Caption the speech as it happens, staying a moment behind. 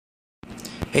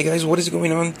Hey guys, what is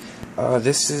going on?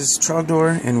 This is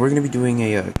TrollTechtalk, and we're going to be doing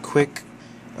a quick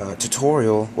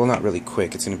tutorial. Well, not really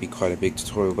quick, it's going to be quite a big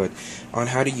tutorial, but on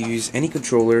how to use any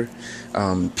controller,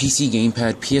 PC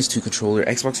gamepad, PS2 controller,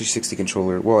 Xbox 360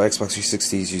 controller. Well, Xbox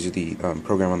 360 is usually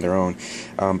program on their own,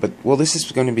 but well, this is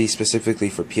going to be specifically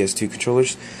for PS2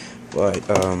 controllers. But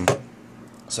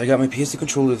so I got my PS2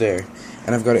 controller there,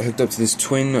 and I've got it hooked up to this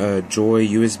twin Joy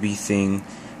USB thing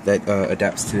that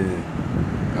adapts to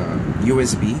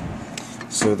USB.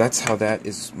 So that's how that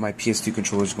is. My PS2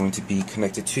 controller is going to be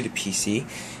connected to the PC,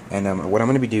 and what I'm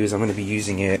going to be doing is I'm going to be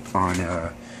using it on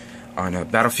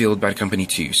Battlefield Bad Company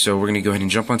 2. So we're going to go ahead and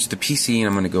jump onto the PC, and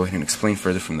I'm going to go ahead and explain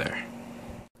further from there.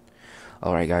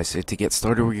 Alright guys, so to get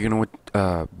started, what you're going to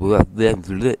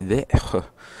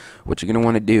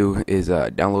want to do is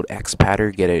download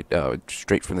Xpadder, get it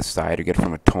straight from the site, or get it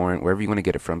from a torrent, wherever you want to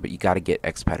get it from, but you got to get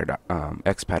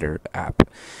Xpadder app.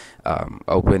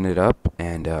 Open it up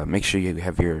and make sure you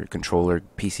have your controller,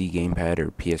 PC gamepad or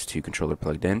PS2 controller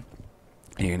plugged in,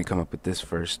 and you're going to come up with this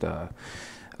first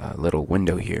little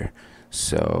window here.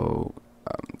 So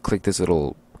click this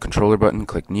little controller button,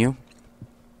 click new,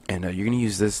 and you're going to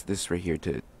use this right here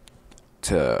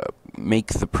to make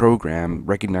the program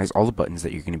recognize all the buttons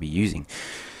that you're going to be using.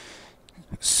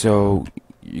 So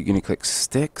you're going to click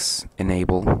sticks,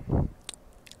 enable,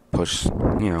 push,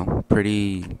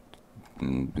 pretty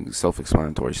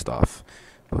self-explanatory stuff.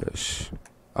 Push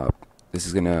up. This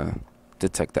is going to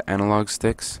detect the analog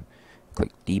sticks.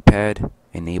 Click D-pad,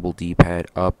 enable D-pad,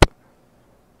 up,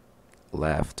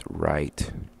 left,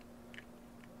 right,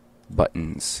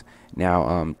 buttons.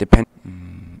 Now,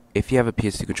 if you have a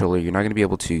PS2 controller, you're not going to be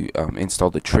able to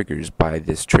install the triggers by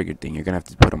this trigger thing. You're going to have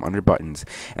to put them under buttons,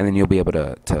 and then you'll be able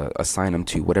to assign them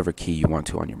to whatever key you want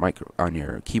to on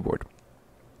your keyboard.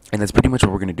 And that's pretty much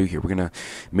what we're going to do here. We're going to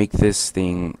make this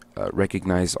thing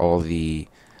recognize all the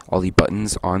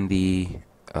buttons on the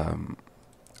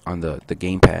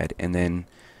gamepad, and then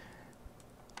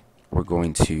we're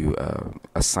going to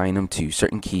assign them to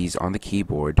certain keys on the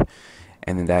keyboard.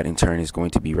 And then that in turn is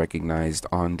going to be recognized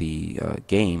on the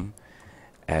game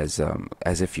as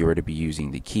if you were to be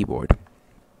using the keyboard.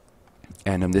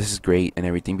 And this is great and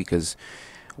everything, because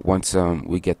once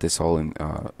we get this all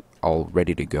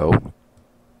ready to go,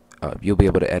 you'll be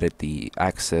able to edit the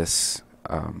access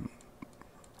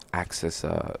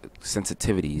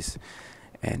sensitivities,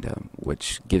 and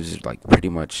which gives like pretty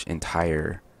much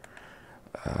entire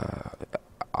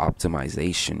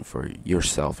optimization for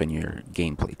yourself and your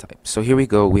gameplay type. So here we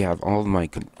go. We have all of my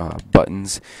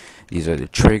buttons. These are the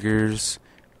triggers,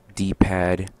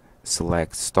 D-pad,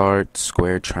 select, start,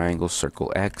 square, triangle,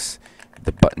 circle, X,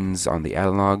 the buttons on the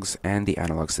analogs, and the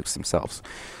analog sticks themselves.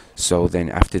 So then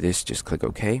after this, just click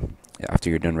OK after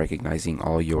you're done recognizing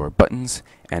all your buttons.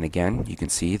 And again, you can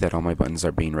see that all my buttons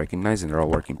are being recognized and they're all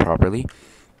working properly.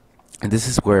 And this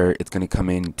is where it's going to come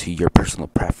into your personal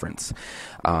preference.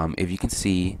 If you can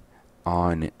see,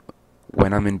 when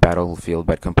I'm in Battlefield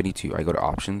Bad Company 2, I go to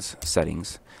Options,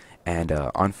 Settings, and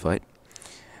on foot.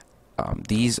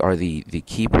 These are the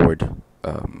keyboard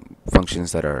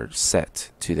functions that are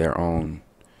set to their own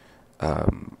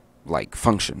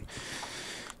function.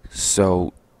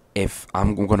 So if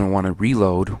I'm going to want to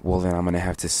reload, well then I'm going to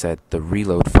have to set the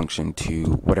reload function to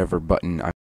whatever button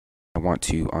I want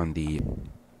to on the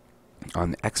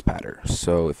Xpadder.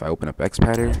 So if I open up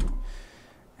Xpadder,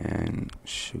 and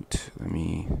let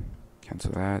me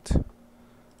cancel that.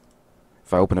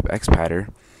 If I open up Xpadder,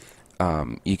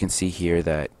 you can see here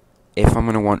that if I'm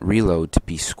going to want reload to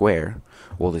be square,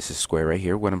 well, this is square right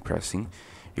here, what I'm pressing.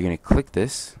 You're going to click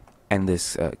this, and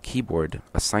this keyboard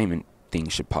assignment thing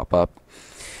should pop up.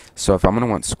 So if I'm going to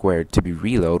want square to be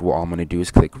reload, well, all I'm going to do is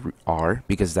click R,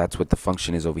 because that's what the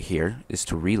function is over here, is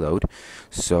to reload.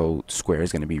 So square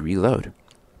is going to be reload.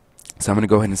 So I'm going to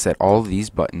go ahead and set all of these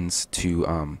buttons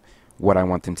to what I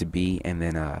want them to be, and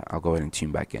then I'll go ahead and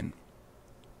tune back in.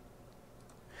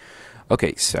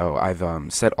 Okay, so I've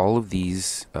set all of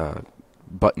these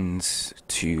buttons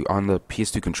on the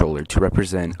PS2 controller to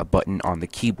represent a button on the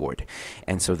keyboard,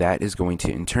 and so that is going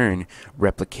to in turn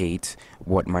replicate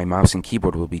what my mouse and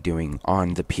keyboard will be doing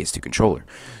on the PS2 controller.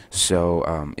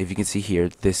 So if you can see here,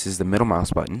 this is the middle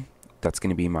mouse button. That's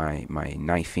going to be my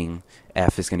knifing.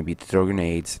 F is going to be to throw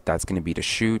grenades. That's going to be to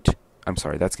shoot.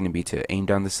 That's going to be to aim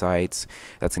down the sights.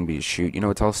 That's going to be to shoot.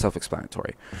 It's all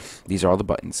self-explanatory. These are all the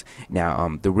buttons. Now,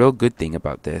 the real good thing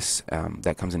about this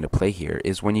that comes into play here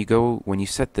is when you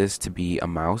set this to be a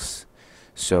mouse.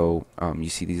 So you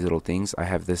see these little things. I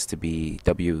have this to be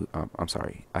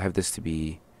I have this to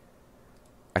be.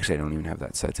 Actually, I don't even have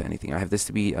that set to anything. I have this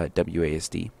to be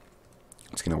WASD.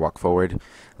 It's going to walk forward,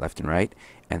 left and right,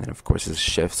 and then of course this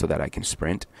shift so that I can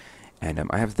sprint. And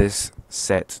I have this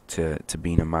set to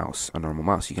being a mouse, a normal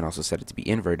mouse. You can also set it to be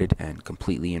inverted and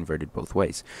completely inverted both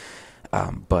ways.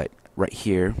 But right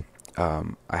here,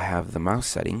 I have the mouse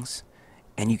settings,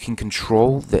 and you can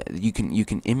control you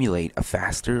can emulate a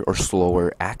faster or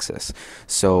slower axis.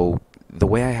 So the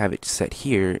way I have it set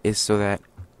here is so that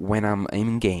when I'm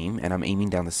aiming game and I'm aiming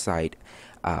down the sight,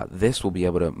 this will be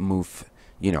able to move,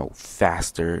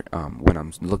 faster when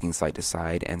I'm looking side to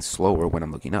side, and slower when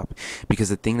I'm looking up. Because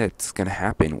the thing that's going to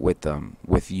happen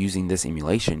with using this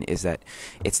emulation is that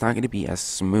it's not going to be as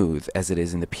smooth as it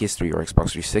is in the PS3 or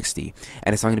Xbox 360,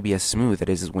 and it's not going to be as smooth as it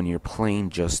is when you're playing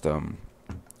just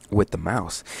with the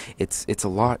mouse. It's a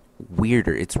lot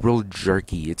weirder. It's real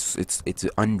jerky. It's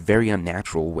very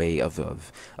unnatural way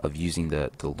of using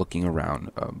the looking around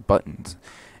buttons.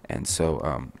 And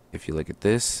so if you look at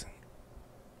this,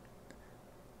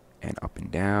 and up and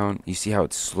down, you see how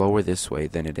it's slower this way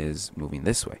than it is moving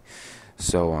this way.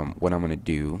 So what I'm going to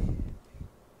do,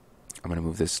 I'm going to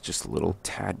move this just a little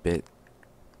tad bit,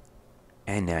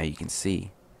 and now you can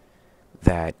see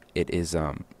that it is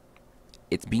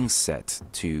it's being set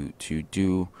to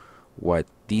do what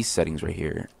these settings right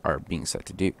here are being set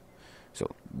to do.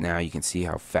 So now you can see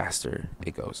how faster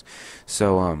it goes.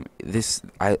 So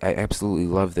I absolutely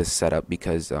love this setup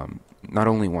because not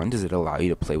only does it allow you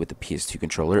to play with the PS2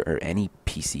 controller or any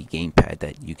PC gamepad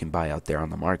that you can buy out there on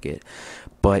the market,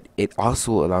 but it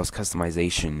also allows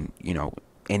customization,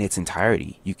 in its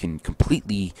entirety. You can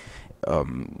completely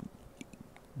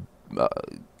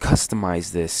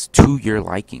customize this to your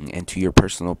liking and to your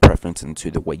personal preference and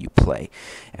to the way you play,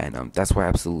 and that's why I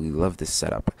absolutely love this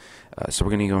setup. So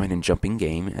we're gonna go ahead and jump in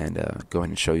game and go ahead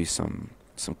and show you some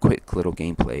quick little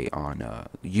gameplay on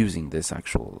using this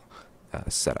actual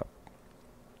setup.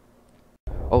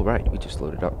 Alright, we just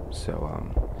loaded up. So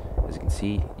as you can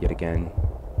see, yet again,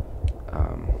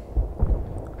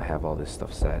 I have all this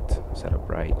stuff set up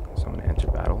right. So I'm gonna enter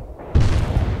battle.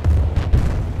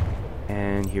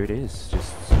 And here it is,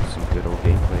 just some good old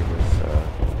gameplay with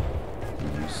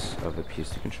the use of the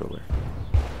PS2 controller.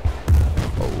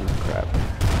 Oh crap.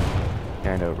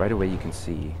 And right away you can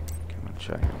see, come on,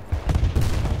 try him.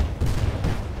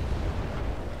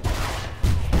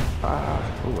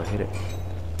 Oh, I hit it.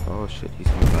 Oh shit, he's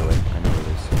coming my way. I know it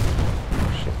is.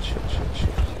 Oh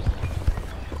shit.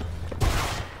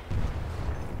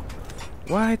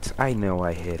 What? I know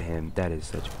I hit him. That is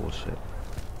such bullshit.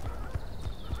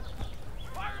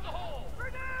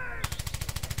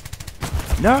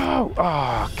 No!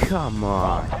 Oh, come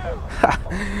on.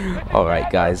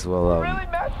 Alright, guys, well,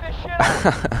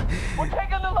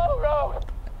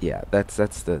 yeah, that's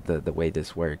the way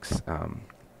this works.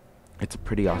 It's a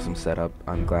pretty awesome setup.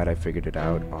 I'm glad I figured it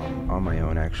out on my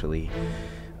own, actually,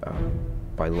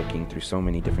 by looking through so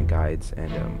many different guides.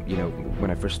 And,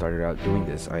 when I first started out doing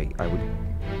this, I would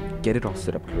get it all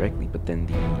set up correctly, but then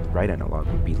the right analog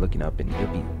would be looking up and it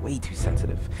would be way too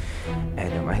sensitive.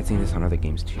 And I had seen this on other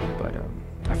games too, but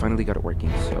I finally got it working.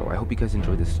 So I hope you guys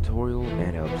enjoyed this tutorial,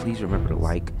 and please remember to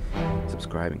like,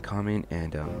 subscribe, and comment,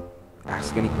 and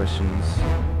ask any questions.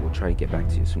 We'll try to get back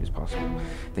to you as soon as possible.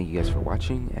 Thank you guys for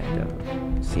watching,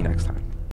 and see you next time.